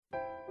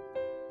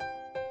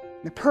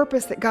The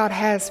purpose that God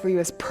has for you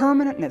is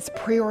permanent and it's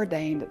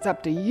preordained. It's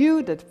up to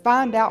you to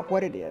find out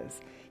what it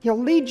is. He'll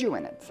lead you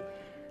in it,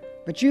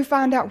 but you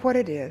find out what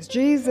it is.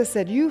 Jesus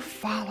said, you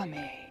follow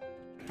me.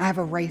 I have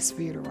a race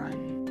for you to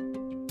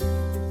run.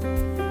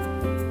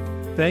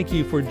 Thank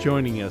you for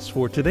joining us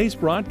for today's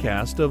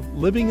broadcast of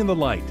Living in the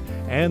Light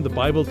and the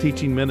Bible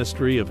teaching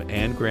ministry of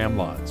Anne Graham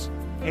Lotz.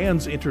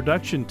 Anne's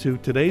introduction to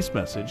today's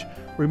message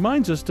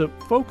reminds us to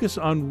focus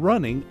on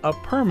running a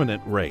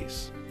permanent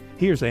race.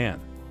 Here's Anne.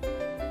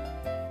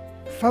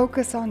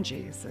 Focus on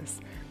Jesus.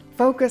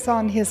 Focus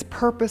on His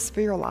purpose for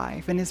your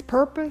life. And His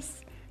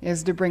purpose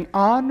is to bring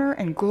honor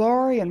and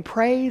glory and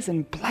praise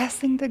and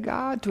blessing to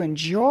God, to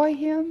enjoy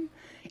Him,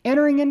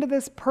 entering into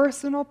this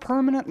personal,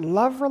 permanent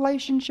love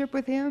relationship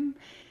with Him.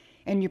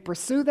 And you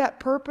pursue that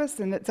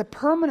purpose, and it's a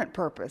permanent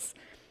purpose.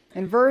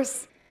 In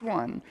verse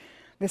 1,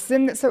 the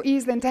sin that so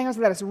easily entangles,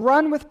 let us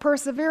run with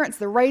perseverance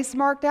the race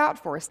marked out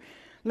for us.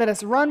 Let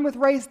us run with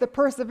race the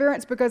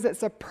perseverance, because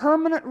it's a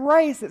permanent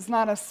race. It's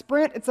not a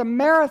sprint, it's a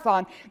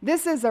marathon.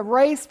 This is a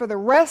race for the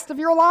rest of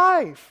your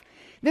life.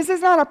 This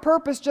is not a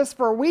purpose just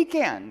for a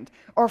weekend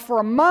or for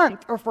a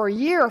month or for a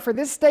year or for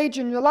this stage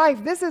in your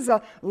life. This is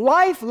a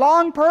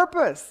lifelong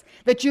purpose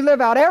that you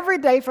live out every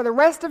day for the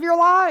rest of your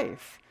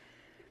life.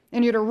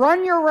 And you're to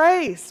run your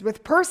race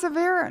with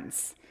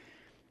perseverance.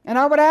 And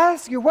I would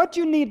ask you what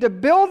you need to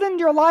build into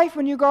your life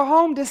when you go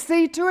home to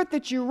see to it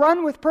that you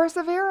run with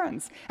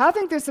perseverance. I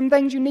think there's some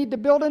things you need to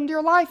build into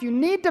your life. You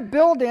need to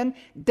build in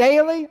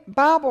daily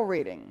Bible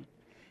reading,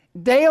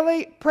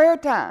 daily prayer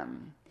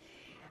time.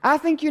 I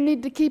think you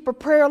need to keep a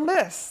prayer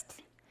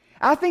list.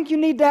 I think you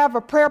need to have a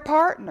prayer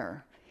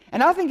partner.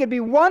 And I think it'd be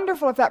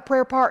wonderful if that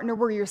prayer partner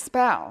were your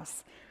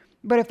spouse.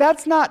 But if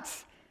that's not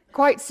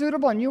quite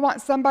suitable and you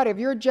want somebody of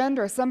your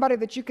gender or somebody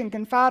that you can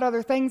confide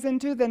other things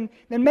into, then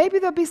maybe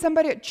there'll be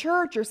somebody at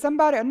church or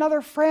somebody,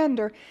 another friend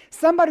or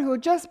somebody who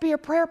would just be a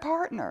prayer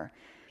partner.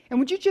 And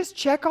would you just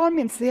check on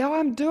me and see how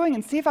I'm doing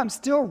and see if I'm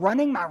still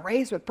running my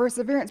race with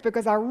perseverance,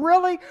 because I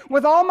really,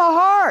 with all my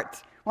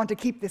heart, want to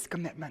keep this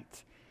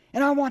commitment.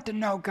 And I want to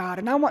know God,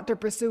 and I want to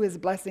pursue His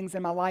blessings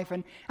in my life,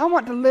 and I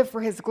want to live for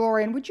His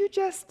glory. And would you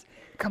just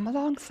come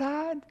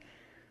alongside?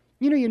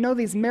 You know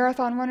these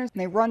marathon runners,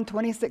 and they run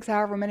 26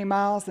 however many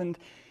miles, and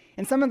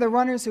some of the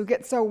runners who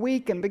get so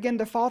weak and begin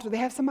to falter, they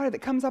have somebody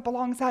that comes up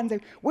alongside and say,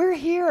 we're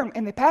here,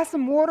 and they pass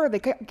them water, they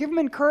give them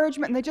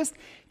encouragement, and they just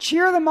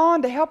cheer them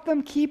on to help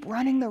them keep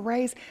running the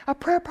race. A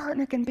prayer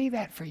partner can be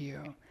that for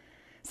you.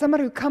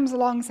 Somebody who comes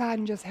alongside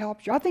and just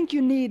helps you. I think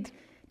you need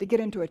to get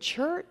into a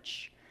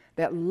church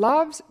that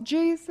loves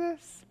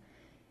Jesus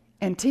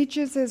and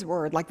teaches His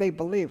word like they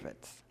believe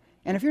it.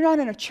 And if you're not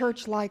in a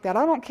church like that,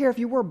 I don't care if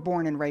you were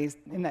born and raised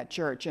in that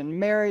church and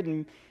married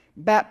and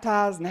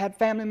baptized and had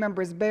family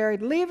members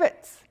buried, leave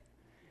it.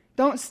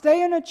 Don't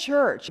stay in a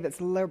church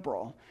that's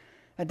liberal,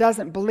 that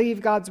doesn't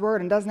believe God's word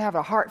and doesn't have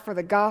a heart for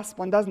the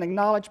gospel and doesn't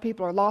acknowledge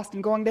people are lost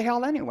and going to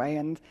hell anyway.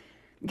 And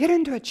get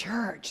into a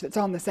church that's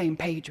on the same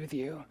page with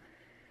you.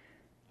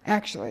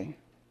 Actually,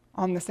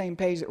 on the same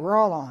page that we're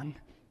all on.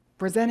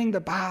 Presenting the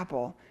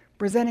Bible,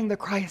 presenting the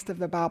Christ of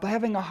the Bible,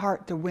 having a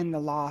heart to win the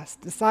lost,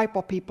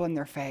 disciple people in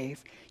their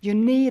faith. You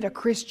need a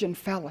Christian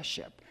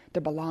fellowship to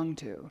belong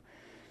to.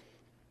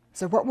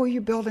 So what will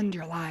you build into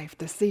your life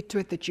to see to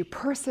it that you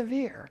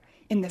persevere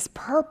in this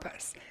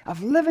purpose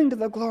of living to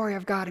the glory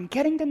of God and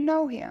getting to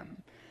know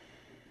Him?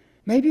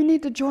 Maybe you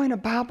need to join a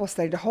Bible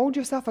study to hold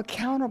yourself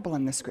accountable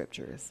in the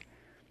Scriptures.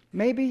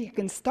 Maybe you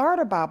can start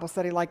a Bible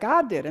study like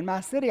I did in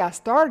my city. I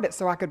started it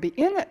so I could be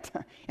in it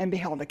and be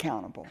held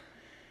accountable.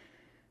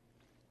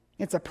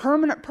 It's a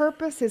permanent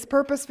purpose. His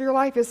purpose for your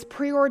life is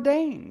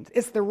preordained.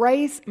 It's the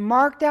race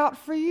marked out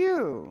for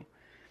you.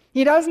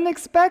 He doesn't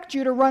expect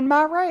you to run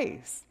my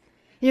race.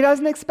 He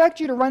doesn't expect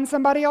you to run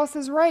somebody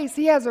else's race.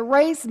 He has a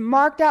race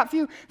marked out for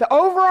you. The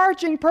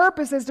overarching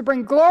purpose is to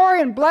bring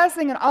glory and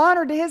blessing and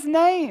honor to His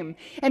name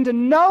and to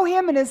know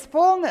Him in His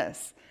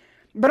fullness.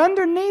 But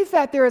underneath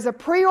that, there is a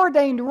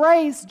preordained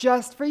race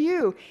just for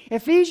you.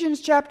 Ephesians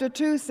chapter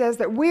 2 says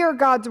that we are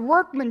God's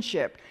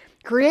workmanship,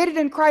 created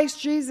in Christ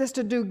Jesus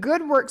to do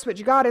good works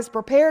which God has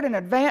prepared in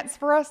advance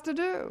for us to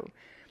do.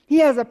 He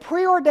has a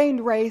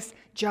preordained race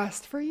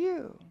just for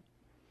you.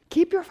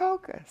 Keep your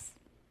focus.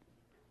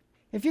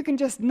 If you can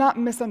just not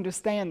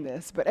misunderstand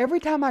this, but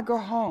every time I go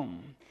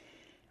home,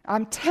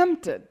 I'm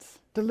tempted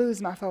to lose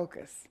my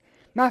focus.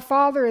 My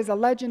father is a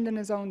legend in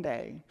his own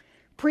day.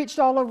 Preached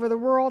all over the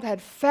world,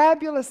 had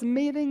fabulous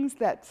meetings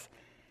that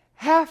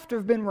have to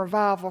have been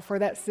revival for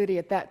that city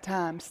at that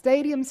time.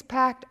 Stadiums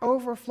packed,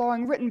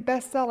 overflowing, written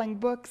best-selling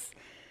books.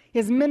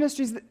 His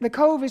ministries, the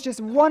Cove is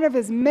just one of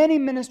his many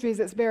ministries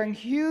that's bearing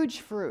huge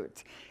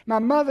fruit. My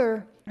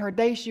mother, her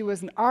day she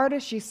was an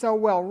artist. She's so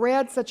well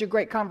read, such a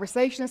great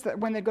conversationalist that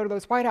when they'd go to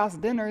those White House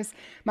dinners,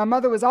 my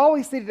mother was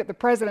always seated at the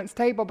president's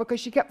table because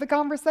she kept the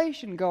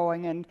conversation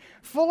going and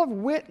full of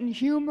wit and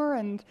humor.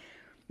 And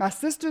my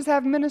sisters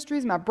have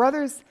ministries. My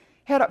brothers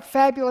head up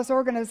fabulous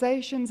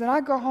organizations, and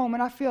I go home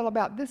and I feel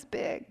about this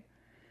big.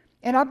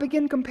 And I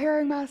begin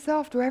comparing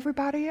myself to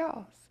everybody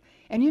else.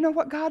 And you know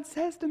what God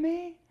says to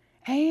me?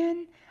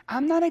 Anne,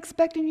 I'm not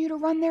expecting you to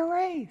run their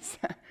race.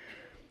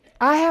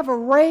 I have a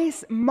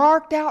race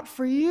marked out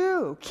for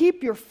you.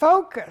 Keep your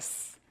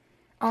focus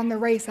on the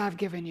race I've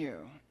given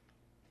you.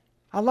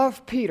 I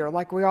love Peter,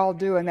 like we all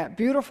do, in that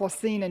beautiful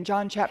scene in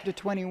John chapter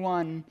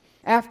 21.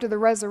 After the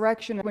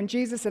resurrection, when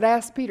Jesus had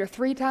asked Peter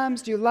 3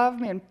 times, do you love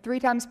me? And 3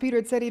 times Peter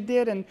had said he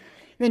did. And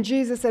then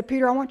Jesus said,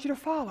 Peter, I want you to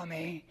follow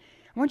me.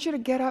 I want you to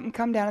get up and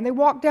come down. And they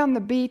walked down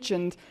the beach,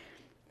 and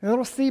the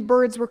little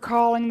seabirds were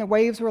calling, the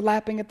waves were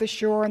lapping at the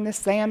shore, and the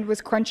sand was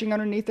crunching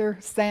underneath their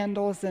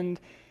sandals. And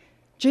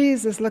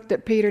Jesus looked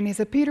at Peter and he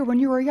said, Peter, when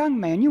you were a young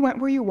man, you went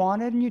where you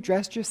wanted and you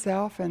dressed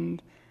yourself.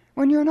 And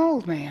when you're an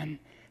old man,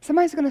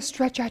 somebody's going to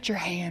stretch out your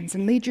hands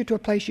and lead you to a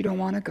place you don't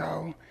want to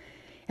go.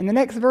 And the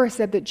next verse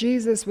said that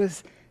Jesus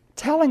was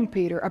telling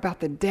Peter about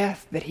the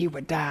death that he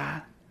would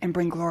die and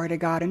bring glory to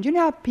God. And you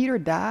know how Peter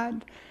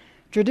died?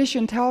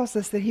 Tradition tells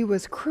us that he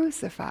was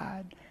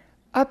crucified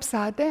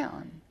upside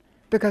down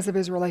because of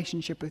his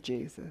relationship with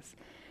Jesus.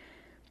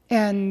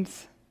 And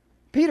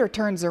Peter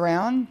turns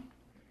around.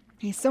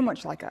 He's so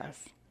much like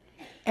us.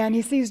 And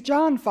he sees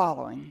John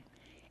following.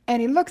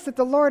 And he looks at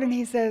the Lord and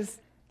he says,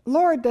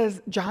 Lord,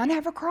 does John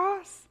have a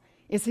cross?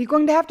 Is he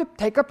going to have to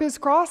take up his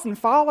cross and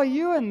follow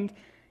you?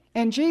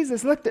 And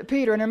Jesus looked at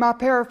Peter, and in my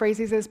paraphrase,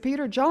 he says,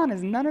 Peter, John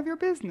is none of your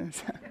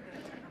business.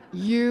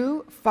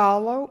 You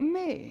follow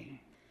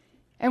me.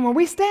 And when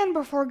we stand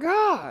before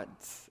God,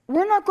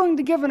 we're not going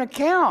to give an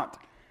account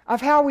of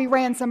how we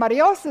ran somebody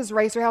else's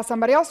race or how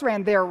somebody else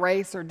ran their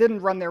race or didn't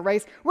run their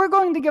race. We're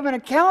going to give an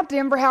account to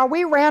him for how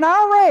we ran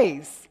our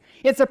race.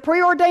 It's a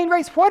preordained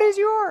race. What is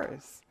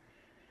yours?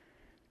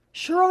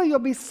 Surely you'll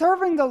be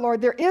serving the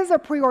Lord. There is a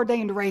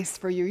preordained race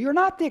for you. You're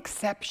not the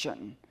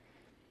exception.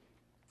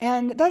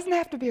 And it doesn't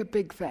have to be a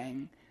big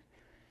thing.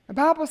 The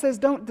Bible says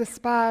don't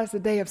despise the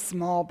day of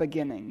small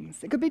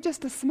beginnings. It could be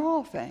just a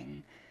small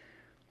thing.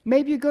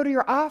 Maybe you go to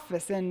your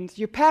office and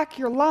you pack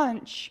your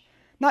lunch,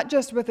 not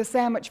just with a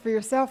sandwich for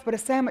yourself, but a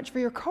sandwich for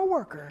your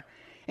coworker.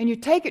 And you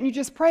take it and you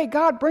just pray,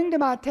 God, bring to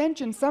my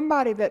attention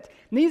somebody that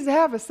needs to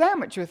have a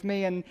sandwich with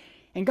me. And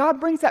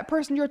God brings that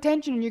person to your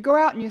attention, and you go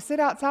out and you sit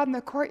outside in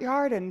the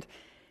courtyard and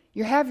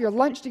you have your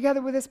lunch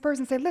together with this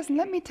person and say, listen,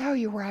 let me tell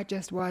you where I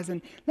just was,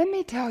 and let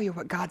me tell you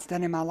what God's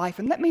done in my life,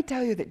 and let me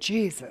tell you that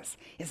Jesus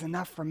is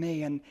enough for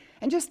me. And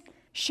just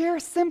share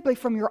simply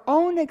from your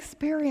own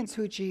experience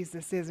who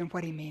Jesus is and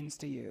what he means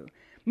to you.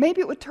 Maybe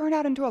it would turn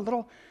out into a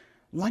little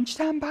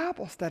lunchtime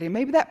Bible study.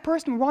 Maybe that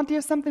person would want to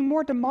hear something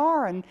more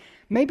tomorrow, and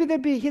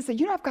maybe he said,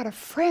 I've got a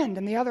friend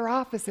in the other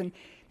office, and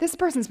this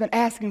person's been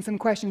asking some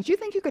questions. Do you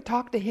think you could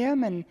talk to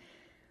him? And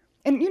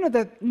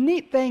the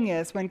neat thing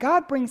is, when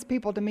God brings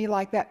people to me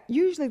like that,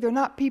 usually they're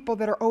not people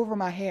that are over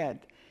my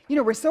head.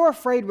 We're so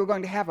afraid we're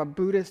going to have a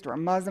Buddhist or a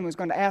Muslim who's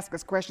going to ask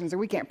us questions that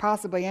we can't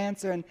possibly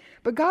answer.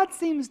 But God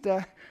seems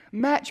to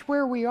match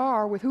where we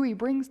are with who he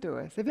brings to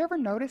us. Have you ever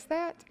noticed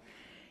that?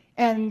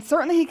 And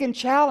certainly he can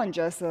challenge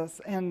us,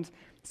 and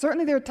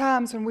certainly there are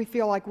times when we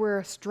feel like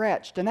we're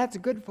stretched, and that's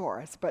good for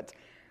us. But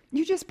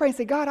you just pray and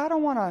say, God, I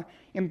don't want to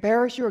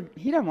embarrass you.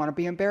 He doesn't want to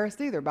be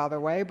embarrassed either, by the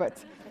way,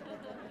 but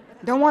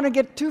don't want to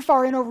get too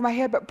far in over my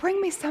head, but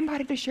bring me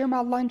somebody to share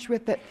my lunch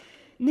with that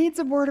needs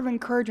a word of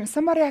encouragement,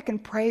 somebody I can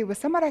pray with,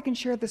 somebody I can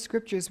share the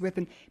scriptures with,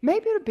 and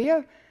maybe it'll be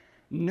a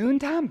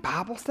noontime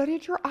Bible study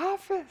at your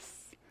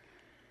office.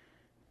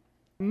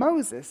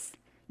 Moses,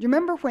 you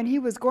remember when he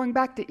was going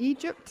back to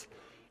Egypt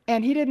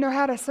and he didn't know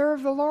how to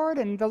serve the Lord,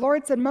 and the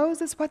Lord said,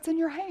 Moses, what's in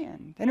your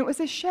hand? And it was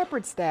his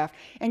shepherd's staff.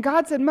 And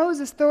God said,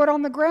 Moses, throw it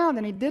on the ground,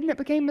 and he didn't. It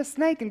became a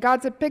snake. And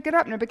God said, pick it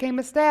up, and it became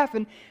a staff.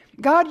 And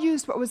God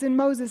used what was in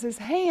Moses'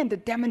 hand to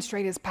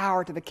demonstrate his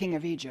power to the king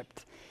of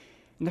Egypt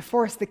and to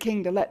force the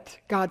king to let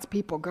God's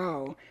people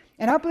go.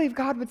 And I believe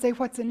God would say,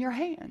 what's in your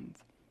hand?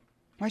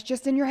 What's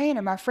just in your hand?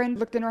 And my friend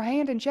looked in her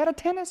hand, and she had a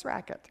tennis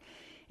racket.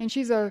 And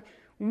she's a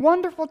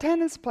wonderful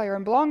tennis player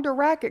and belonged to a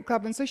racket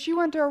club. And so she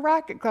went to a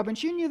racket club, and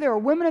she knew there were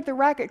women at the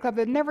racket club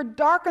that had never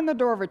darkened the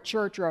door of a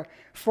church or a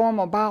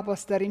formal Bible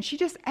study. And she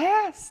just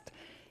asked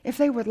if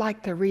they would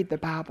like to read the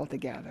Bible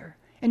together.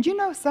 And you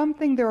know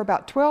something? There were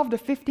about 12 to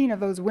 15 of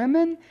those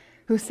women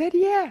who said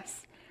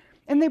yes.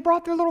 And they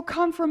brought their little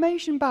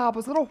confirmation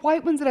Bibles, little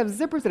white ones that have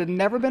zippers that had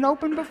never been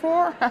opened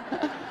before.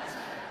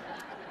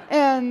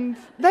 And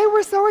they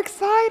were so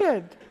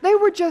excited. They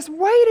were just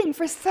waiting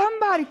for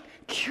somebody,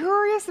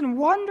 curious and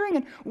wondering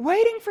and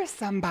waiting for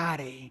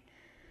somebody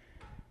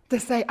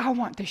to say, I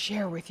want to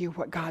share with you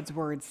what God's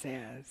word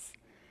says.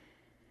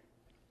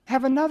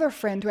 Have another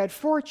friend who had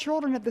 4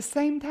 children at the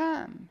same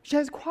time. She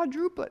has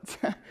quadruplets.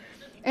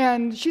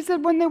 And she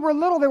said when they were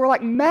little, they were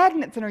like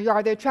magnets in her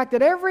yard. They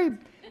attracted every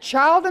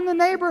child in the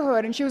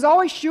neighborhood, and she was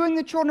always shooing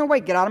the children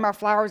away. Get out of my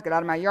flowers, get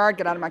out of my yard,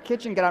 get out of my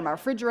kitchen, get out of my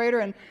refrigerator.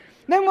 And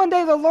then one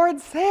day the Lord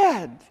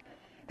said,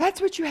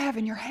 that's what you have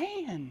in your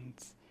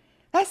hands.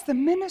 That's the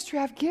ministry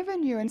I've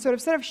given you. And so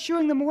instead of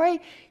shooing them away,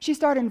 she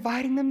started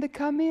inviting them to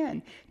come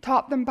in,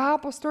 taught them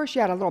Bible stories. She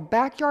had a little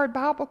backyard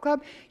Bible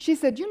club. She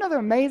said, you know the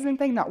amazing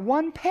thing? Not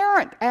one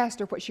parent asked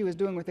her what she was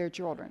doing with their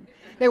children.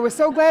 They were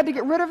so glad to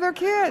get rid of their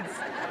kids.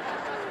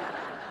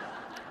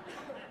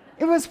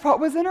 It was what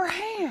was in her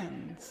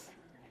hands.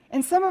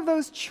 And some of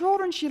those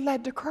children she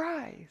led to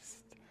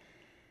Christ.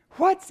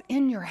 What's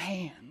in your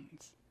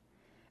hands?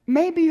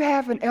 Maybe you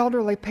have an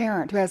elderly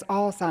parent who has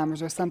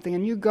Alzheimer's or something,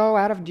 and you go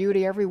out of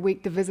duty every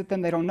week to visit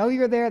them. They don't know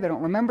you're there. They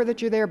don't remember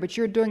that you're there, but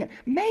you're doing it.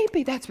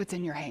 Maybe that's what's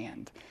in your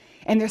hand.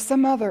 And there's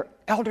some other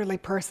elderly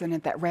person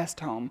at that rest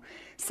home,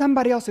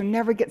 somebody else who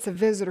never gets a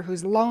visitor,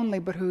 who's lonely,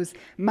 but whose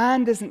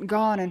mind isn't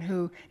gone and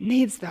who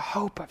needs the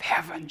hope of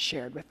heaven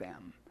shared with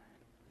them.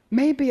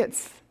 Maybe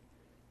it's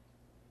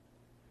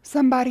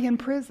somebody in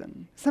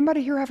prison.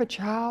 Somebody here have a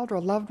child or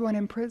a loved one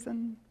in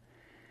prison,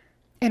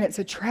 and it's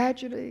a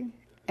tragedy,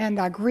 and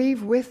I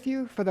grieve with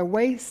you for the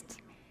waste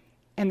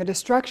and the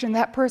destruction of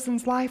that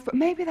person's life, but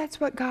maybe that's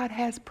what God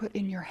has put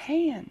in your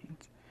hand.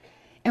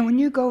 And when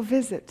you go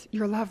visit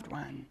your loved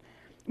one,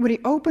 would he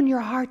open your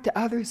heart to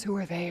others who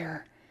are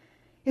there?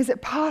 Is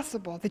it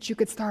possible that you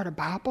could start a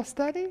Bible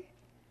study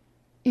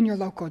in your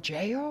local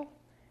jail,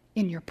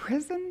 in your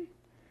prison?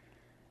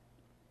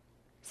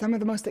 Some of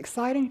the most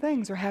exciting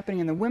things are happening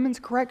in the Women's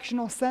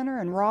Correctional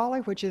Center in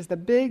Raleigh, which is the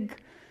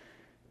big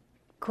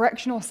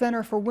correctional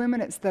center for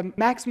women. It's the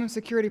maximum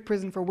security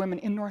prison for women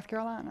in North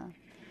Carolina.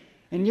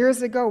 And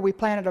years ago, we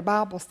planted a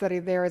Bible study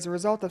there as a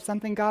result of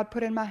something God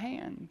put in my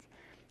hand.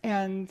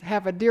 And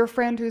have a dear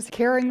friend who's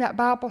carrying that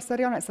Bible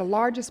study on. It's the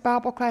largest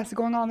Bible class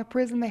going on in the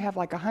prison. They have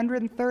like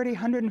 130,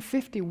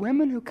 150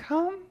 women who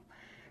come,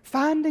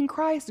 finding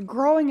Christ,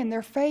 growing in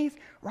their faith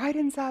right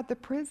inside the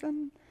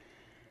prison.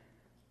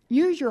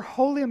 Use your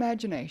holy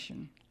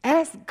imagination.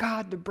 Ask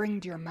God to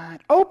bring to your mind.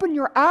 Open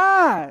your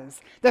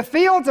eyes. The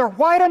fields are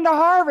white unto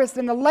harvest,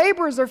 and the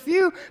laborers are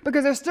few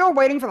because they're still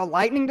waiting for the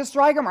lightning to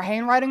strike them or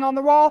handwriting on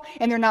the wall,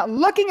 and they're not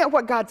looking at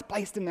what God's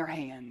placed in their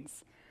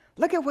hands.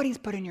 Look at what he's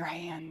put in your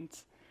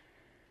hands.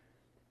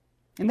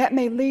 And that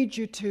may lead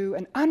you to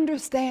an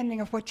understanding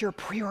of what your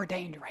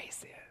preordained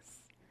race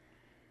is.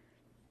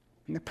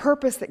 And the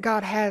purpose that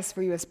God has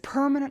for you is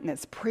permanent and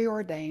it's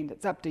preordained.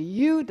 It's up to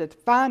you to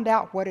find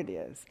out what it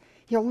is.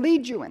 He'll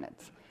lead you in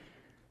it.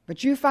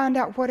 But you find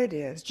out what it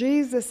is.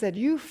 Jesus said,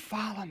 you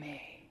follow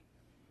me.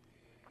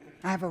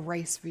 I have a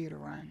race for you to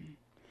run.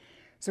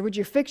 So would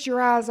you fix your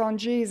eyes on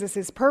Jesus,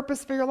 his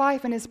purpose for your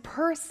life and his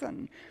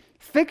person?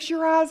 Fix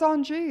your eyes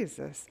on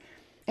Jesus.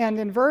 And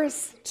in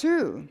verse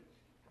 2,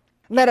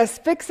 let us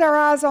fix our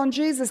eyes on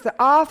Jesus, the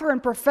author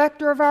and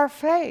perfecter of our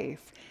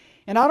faith.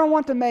 And I don't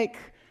want to make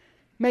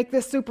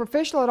this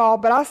superficial at all,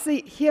 but I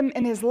see him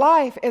in his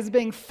life as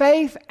being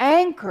faith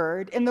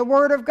anchored in the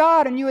Word of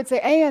God. And you would say,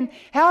 Ann,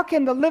 how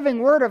can the living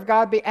Word of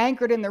God be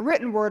anchored in the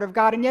written Word of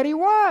God? And yet he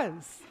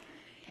was.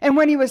 And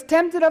when he was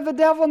tempted of the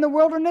devil in the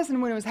wilderness,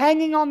 and when he was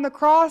hanging on the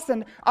cross,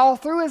 and all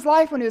through his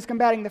life when he was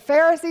combating the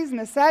Pharisees and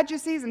the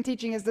Sadducees and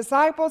teaching his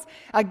disciples,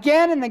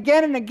 again and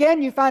again and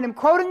again you find him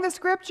quoting the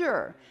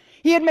Scripture.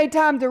 He had made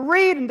time to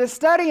read and to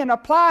study and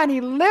apply, and he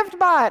lived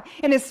by it,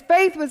 and his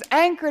faith was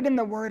anchored in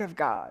the Word of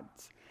God.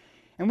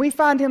 And we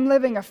find him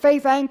living a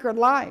faith-anchored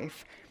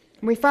life.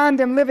 We find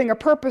him living a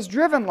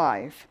purpose-driven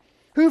life,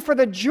 who for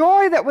the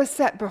joy that was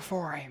set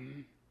before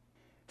him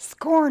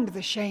scorned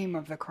the shame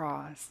of the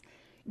cross.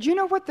 Do you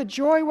know what the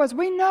joy was?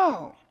 We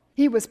know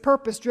he was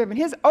purpose-driven.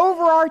 His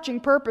overarching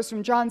purpose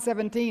from John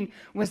 17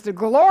 was to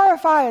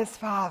glorify his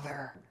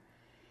Father.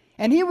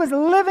 And he was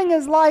living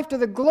his life to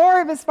the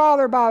glory of his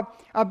Father by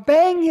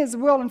obeying his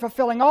will and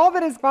fulfilling all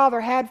that his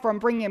Father had for him,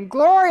 bringing him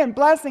glory and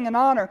blessing and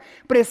honor.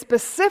 But his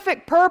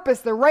specific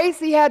purpose, the race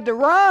he had to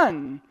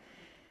run,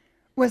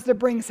 was to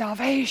bring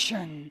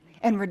salvation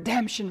and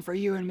redemption for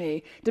you and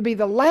me, to be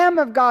the Lamb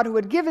of God who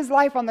would give his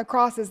life on the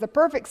cross as the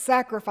perfect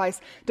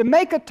sacrifice, to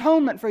make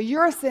atonement for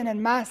your sin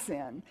and my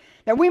sin,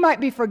 that we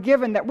might be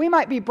forgiven, that we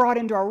might be brought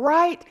into a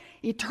right,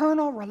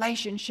 eternal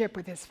relationship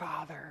with his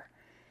Father.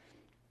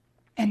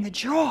 And the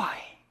joy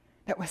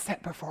that was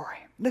set before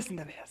him. Listen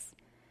to this.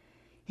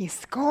 He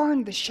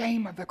scorned the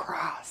shame of the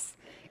cross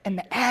and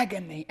the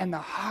agony and the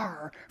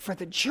horror for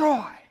the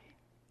joy.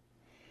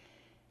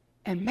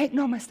 And make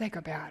no mistake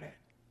about it,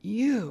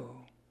 you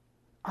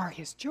are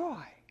his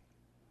joy.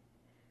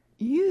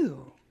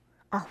 You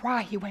are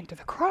why he went to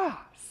the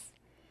cross.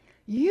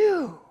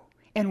 You,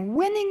 and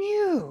winning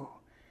you,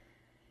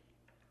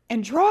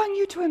 and drawing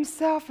you to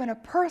himself in a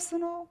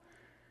personal,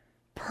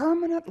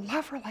 permanent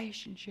love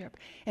relationship,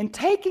 and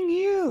taking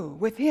you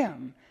with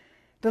him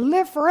to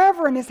live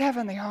forever in his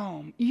heavenly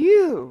home.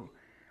 You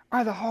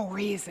are the whole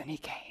reason he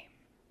came.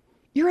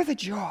 You're the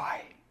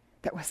joy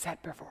that was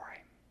set before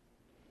him.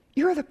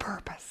 You're the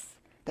purpose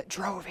that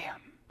drove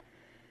him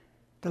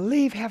to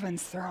leave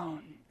heaven's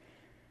throne,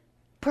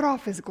 put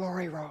off his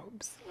glory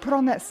robes, put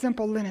on that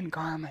simple linen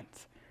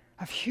garment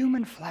of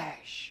human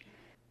flesh,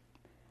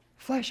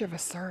 flesh of a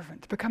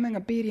servant, becoming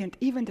obedient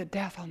even to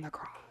death on the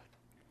cross.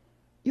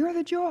 You're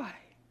the joy.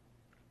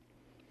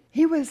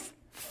 He was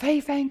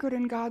faith anchored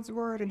in God's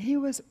word, and he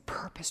was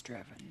purpose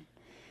driven,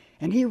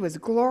 and he was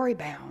glory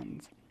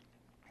bound.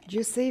 Did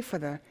you see,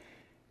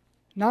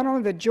 not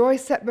only the joy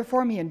set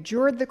before him, he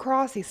endured the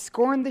cross, he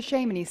scorned the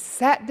shame, and he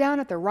sat down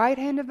at the right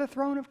hand of the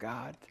throne of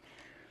God.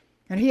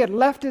 And he had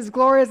left his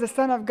glory as the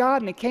Son of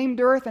God, and he came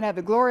to earth and had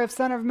the glory of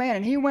Son of Man.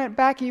 And he went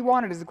back, he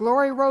wanted his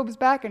glory robes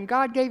back, and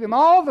God gave him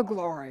all the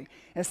glory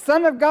as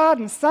Son of God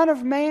and Son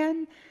of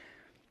Man.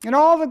 And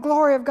all the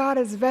glory of God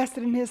is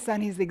vested in his Son.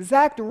 He's the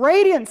exact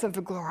radiance of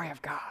the glory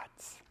of God.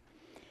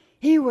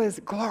 He was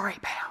glory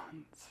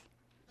bound.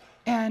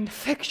 And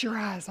fix your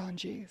eyes on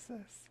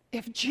Jesus.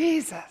 If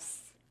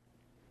Jesus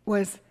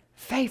was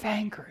faith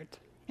anchored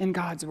in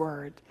God's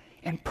word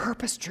and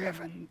purpose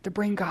driven to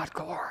bring God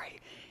glory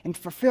and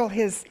fulfill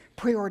his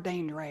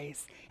preordained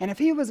race, and if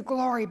he was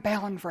glory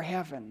bound for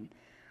heaven,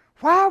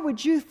 why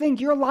would you think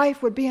your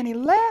life would be any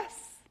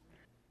less?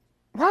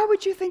 Why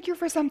would you think you're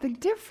for something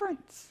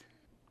different?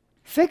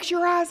 Fix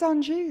your eyes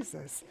on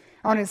Jesus,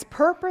 on his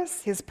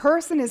purpose, his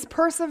person, his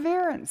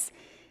perseverance.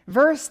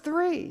 Verse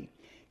 3,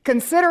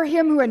 consider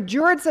him who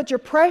endured such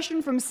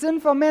oppression from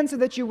sinful men so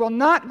that you will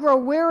not grow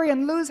weary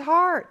and lose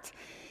heart.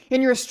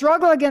 In your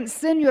struggle against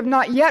sin, you have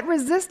not yet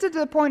resisted to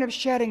the point of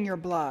shedding your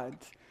blood.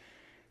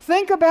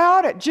 Think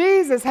about it.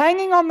 Jesus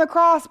hanging on the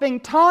cross, being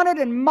taunted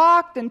and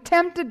mocked and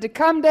tempted to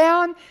come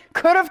down,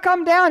 could have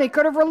come down. He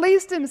could have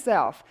released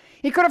himself.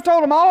 He could have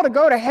told them all to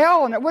go to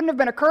hell, and it wouldn't have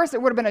been a curse.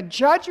 It would have been a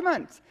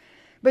judgment.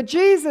 But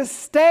Jesus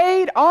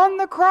stayed on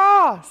the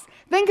cross.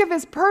 Think of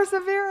his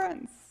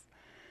perseverance.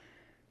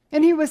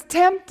 And he was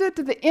tempted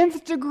to the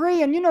nth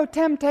degree. And you know,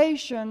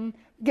 temptation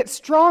gets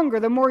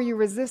stronger the more you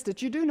resist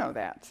it. You do know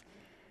that.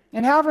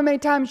 And however many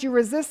times you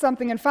resist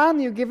something and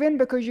finally you give in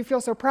because you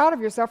feel so proud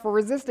of yourself for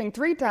resisting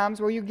 3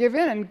 times, well, you give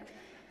in and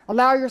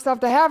allow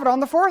yourself to have it on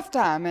the 4th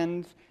time.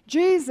 And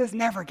Jesus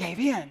never gave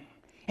in.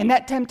 And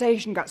that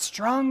temptation got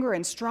stronger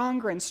and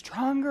stronger and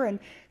stronger. And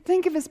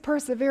think of his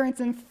perseverance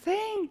and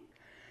think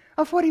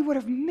of what he would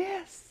have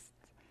missed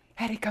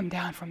had he come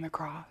down from the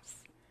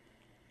cross.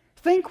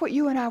 Think what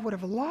you and I would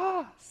have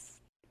lost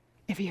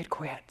if he had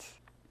quit.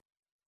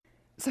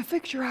 So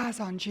fix your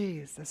eyes on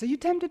Jesus. Are you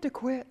tempted to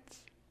quit?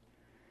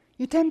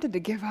 You're tempted to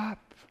give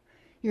up.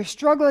 You're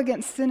struggling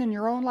against sin in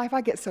your own life.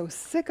 I get so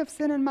sick of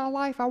sin in my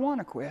life, I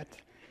want to quit.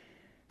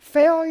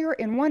 Failure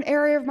in one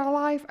area of my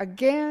life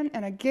again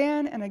and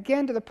again and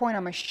again to the point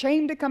I'm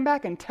ashamed to come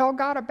back and tell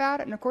God about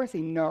it. And of course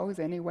he knows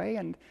anyway.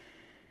 And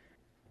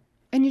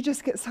you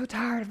just get so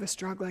tired of the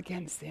struggle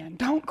against sin.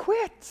 Don't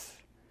quit.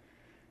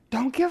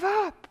 Don't give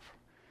up.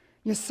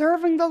 You're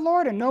serving the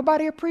Lord and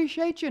nobody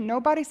appreciates you and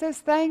nobody says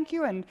thank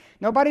you and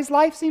nobody's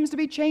life seems to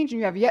be changing.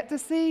 You have yet to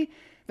see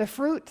the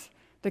fruit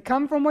to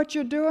come from what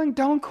you're doing.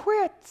 Don't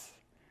quit.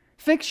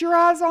 Fix your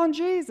eyes on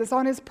Jesus,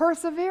 on his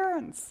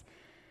perseverance.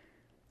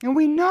 And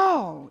we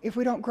know if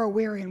we don't grow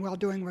weary in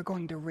well-doing, we're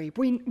going to reap.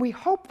 We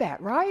hope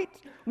that, right?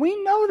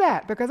 We know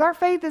that because our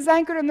faith is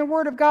anchored in the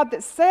Word of God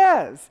that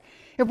says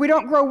if we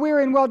don't grow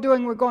weary in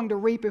well-doing, we're going to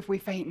reap if we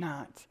faint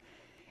not.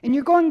 And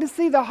you're going to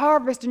see the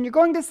harvest and you're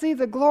going to see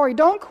the glory.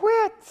 Don't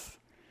quit.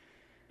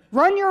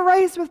 Run your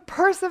race with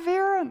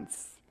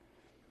perseverance.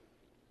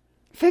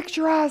 Fix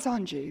your eyes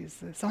on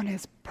Jesus, on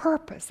his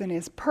purpose and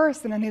his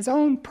person and his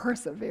own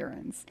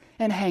perseverance,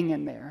 and hang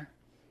in there.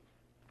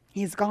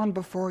 He's gone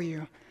before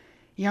you.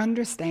 He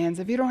understands.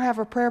 If you don't have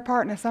a prayer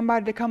partner,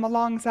 somebody to come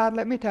alongside,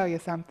 let me tell you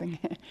something.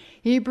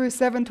 Hebrews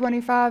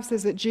 7:25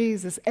 says that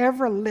Jesus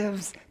ever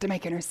lives to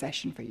make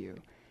intercession for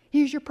you.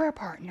 He's your prayer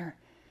partner.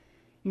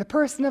 In the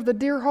person of the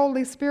dear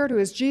Holy Spirit, who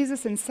is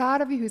Jesus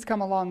inside of you, who's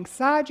come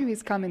alongside you,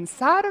 he's come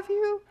inside of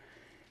you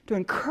to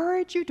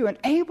encourage you, to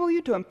enable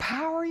you, to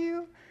empower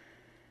you,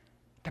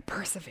 to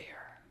persevere.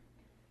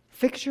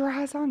 Fix your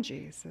eyes on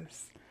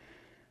Jesus.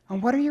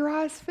 And what are your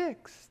eyes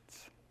fixed?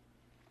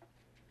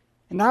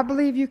 And I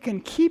believe you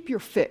can keep your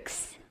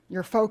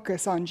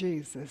focus on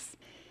Jesus,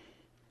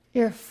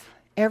 if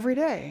every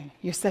day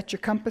you set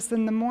your compass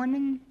in the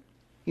morning,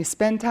 you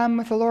spend time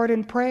with the Lord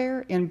in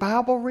prayer, in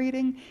Bible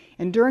reading,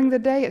 and during the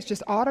day it's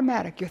just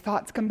automatic. Your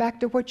thoughts come back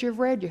to what you've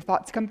read, your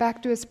thoughts come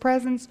back to his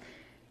presence.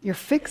 You're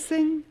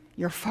fixing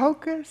your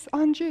focus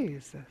on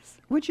Jesus.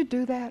 Would you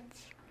do that?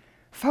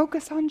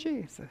 Focus on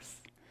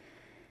Jesus.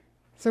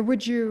 So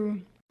would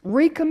you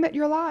recommit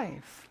your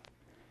life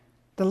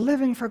to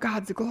living for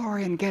God's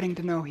glory and getting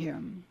to know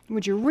him?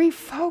 Would you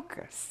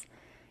refocus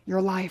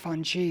your life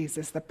on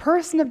Jesus, the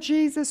person of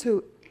Jesus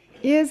who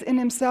is in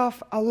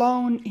himself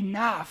alone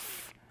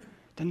enough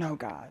to know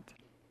God?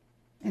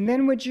 And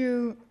then would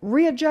you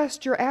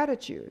readjust your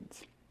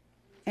attitudes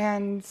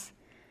and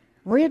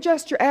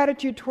readjust your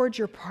attitude towards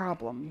your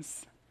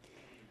problems?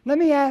 Let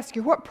me ask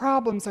you, what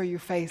problems are you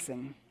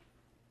facing?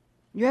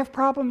 You have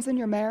problems in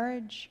your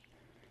marriage?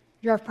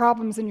 You have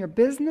problems in your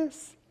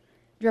business?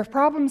 Do you have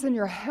problems in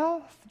your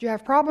health? Do you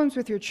have problems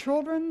with your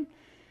children? Do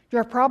you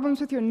have problems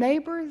with your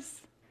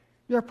neighbors?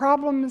 Do you have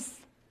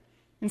problems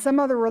in some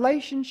other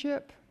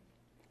relationship?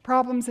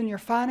 Problems in your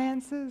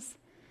finances?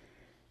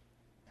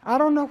 I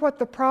don't know what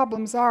the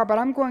problems are, but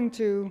I'm going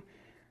to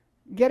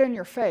get in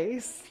your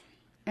face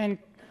and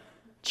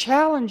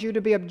challenge you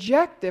to be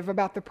objective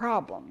about the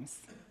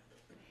problems.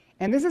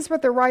 And this is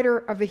what the writer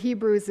of the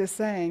Hebrews is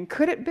saying.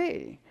 Could it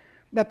be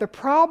that the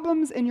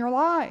problems in your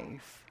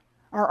life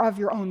are of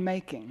your own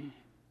making?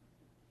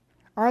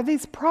 Are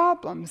these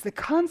problems the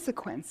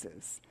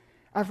consequences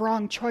of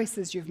wrong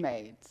choices you've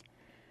made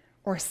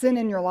or sin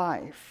in your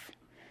life.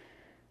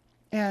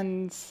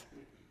 And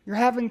you're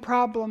having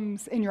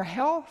problems in your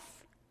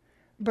health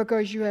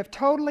because you have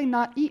totally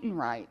not eaten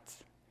right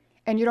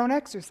and you don't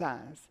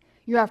exercise.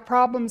 You have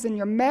problems in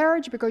your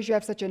marriage because you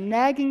have such a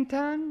nagging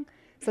tongue,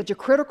 such a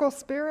critical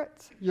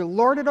spirit. You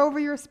lord it over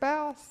your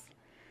spouse.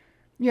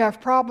 You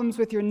have problems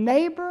with your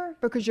neighbor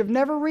because you've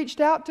never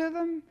reached out to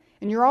them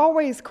and you're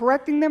always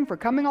correcting them for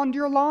coming onto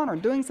your lawn or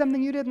doing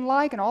something you didn't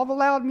like and all the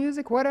loud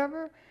music,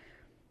 whatever.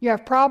 You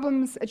have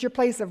problems at your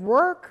place of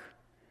work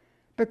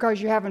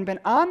because you haven't been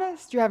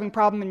honest. You're having a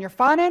problem in your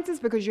finances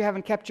because you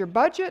haven't kept your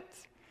budget.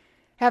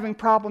 Having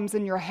problems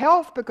in your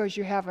health because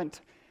you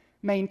haven't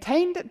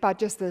maintained it by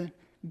just the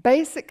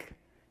basic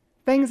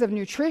things of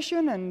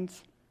nutrition, and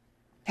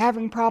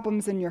having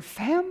problems in your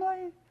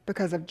family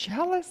because of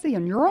jealousy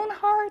in your own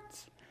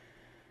heart,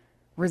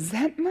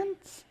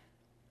 resentment.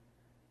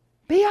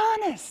 Be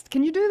honest.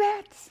 Can you do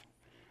that?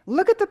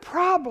 Look at the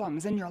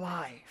problems in your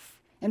life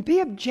and be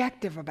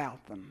objective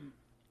about them.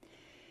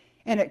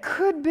 And it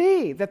could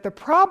be that the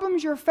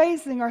problems you're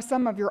facing are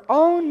some of your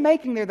own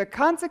making. They're the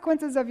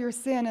consequences of your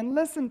sin. And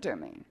listen to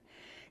me.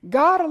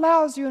 God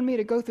allows you and me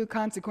to go through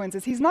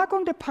consequences. He's not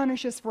going to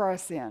punish us for our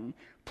sin.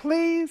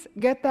 Please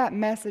get that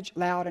message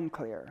loud and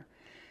clear.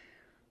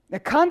 The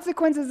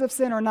consequences of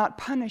sin are not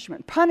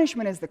punishment.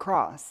 Punishment is the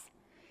cross.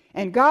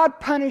 And God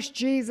punished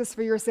Jesus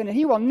for your sin, and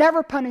He will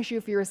never punish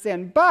you for your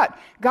sin. But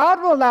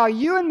God will allow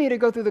you and me to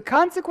go through the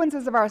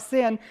consequences of our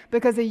sin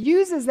because He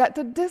uses that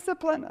to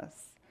discipline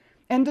us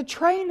and to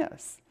train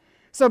us.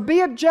 So be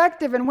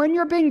objective, and when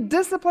you're being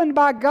disciplined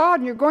by God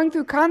and you're going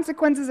through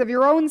consequences of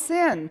your own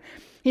sin,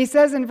 He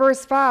says in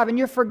verse 5, and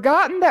you've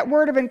forgotten that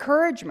word of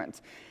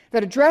encouragement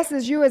that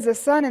addresses you as a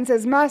son and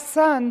says, my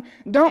son,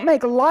 don't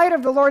make light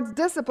of the Lord's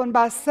discipline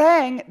by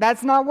saying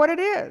that's not what it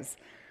is.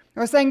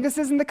 Or saying this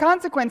isn't the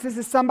consequence, this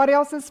is somebody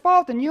else's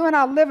fault. And you and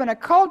I live in a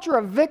culture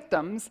of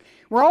victims.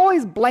 We're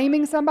always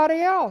blaming somebody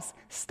else.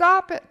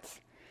 Stop it.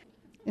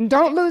 And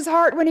don't lose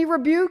heart when He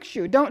rebukes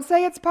you. Don't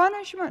say it's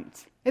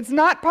punishment. It's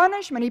not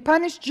punishment. He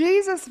punished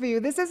Jesus for you.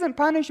 This isn't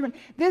punishment.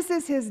 This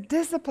is His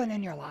discipline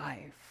in your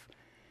life.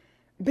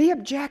 Be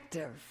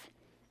objective.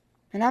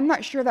 And I'm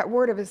not sure that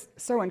word is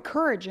so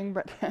encouraging,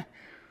 but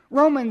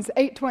Romans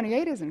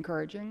 8:28 is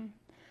encouraging.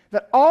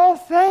 That all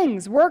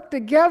things work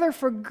together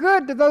for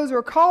good to those who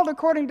are called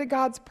according to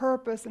God's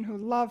purpose and who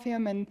love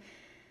Him. And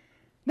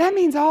that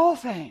means all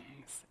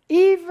things,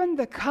 even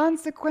the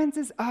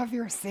consequences of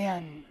your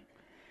sin,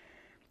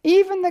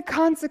 even the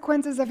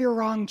consequences of your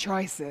wrong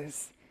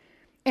choices.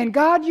 And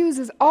God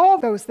uses all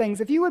those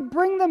things. If you would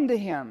bring them to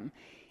Him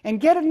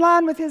and get in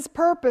line with His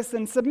purpose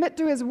and submit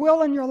to His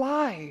will in your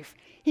life,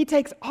 He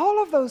takes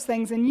all of those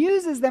things and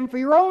uses them for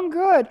your own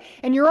good.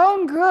 And your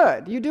own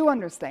good, you do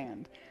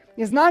understand,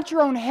 is not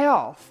your own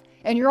health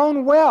and your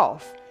own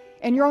wealth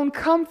and your own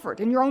comfort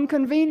and your own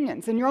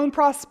convenience and your own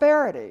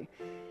prosperity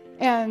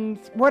and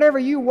whatever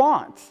you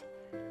want.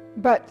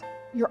 But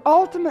your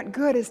ultimate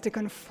good is to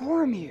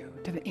conform you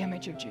to the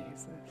image of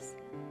Jesus,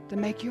 to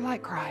make you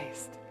like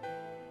Christ.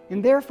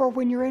 And therefore,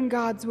 when you're in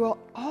God's will,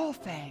 all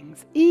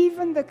things,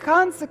 even the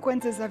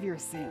consequences of your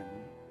sin,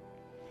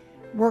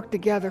 work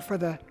together for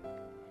the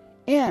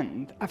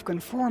end of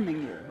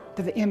conforming you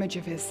to the image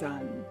of His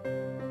Son.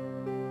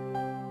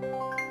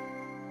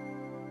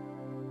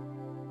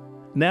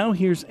 Now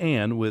here's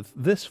Anne with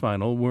this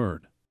final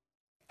word.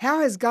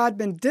 How has God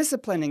been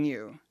disciplining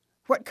you?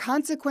 What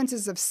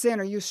consequences of sin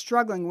are you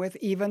struggling with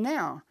even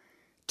now?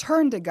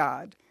 Turn to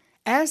God.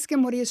 Ask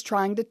Him what He is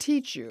trying to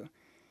teach you.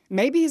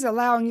 Maybe He's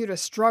allowing you to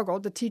struggle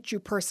to teach you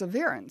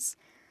perseverance.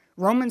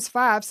 Romans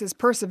 5 says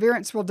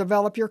perseverance will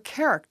develop your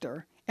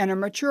character, and a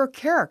mature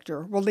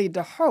character will lead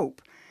to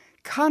hope,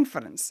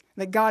 confidence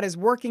that God is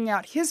working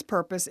out His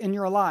purpose in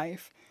your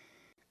life.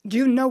 Do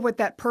you know what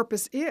that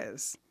purpose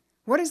is?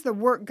 What is the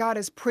work God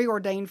has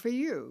preordained for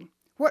you?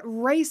 What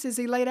race has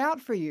He laid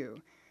out for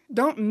you?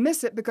 Don't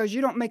miss it because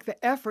you don't make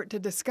the effort to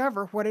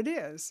discover what it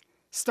is.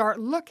 Start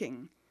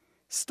looking.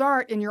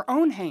 Start in your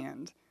own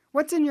hand.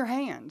 What's in your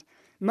hand?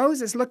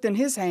 Moses looked in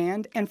his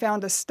hand and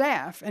found a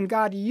staff, and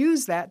God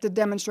used that to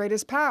demonstrate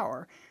His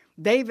power.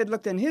 David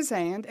looked in his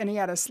hand and he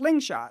had a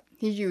slingshot.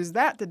 He used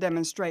that to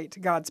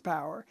demonstrate God's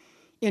power.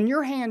 In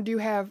your hand, do you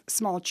have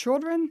small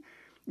children?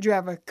 Do you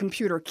have a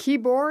computer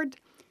keyboard?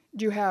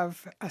 Do you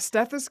have a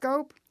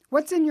stethoscope?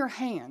 What's in your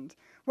hand?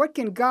 What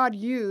can God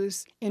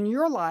use in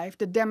your life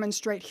to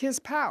demonstrate His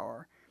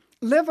power?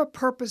 Live a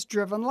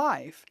purpose-driven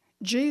life.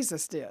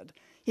 Jesus did.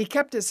 He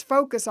kept His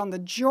focus on the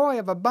joy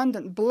of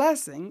abundant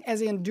blessing as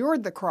He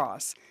endured the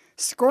cross,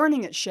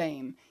 scorning its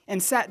shame,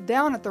 and sat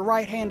down at the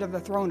right hand of the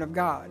throne of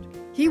God.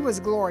 He was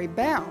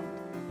glory-bound.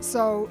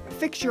 So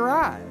fix your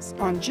eyes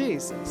on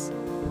Jesus.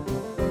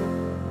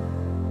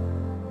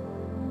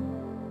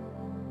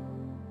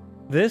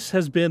 This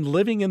has been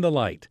Living in the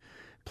Light.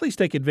 Please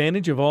take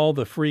advantage of all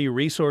the free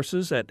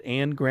resources at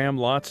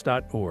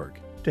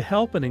anngrahamlotz.org to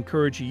help and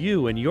encourage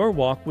you in your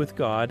walk with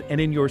God and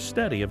in your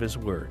study of His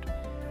Word.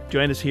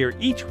 Join us here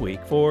each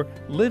week for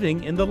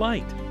Living in the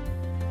Light.